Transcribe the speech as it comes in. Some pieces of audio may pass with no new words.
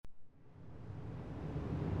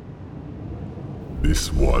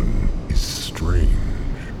This one is strange.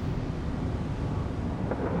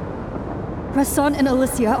 Rasan and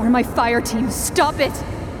Alicia are my fire team. Stop it!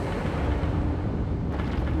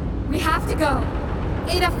 We have to go.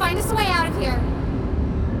 Ada, find us a way out of here.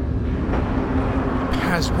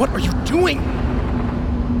 Paz, what are you doing?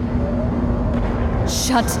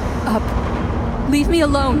 Shut up. Leave me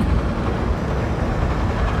alone.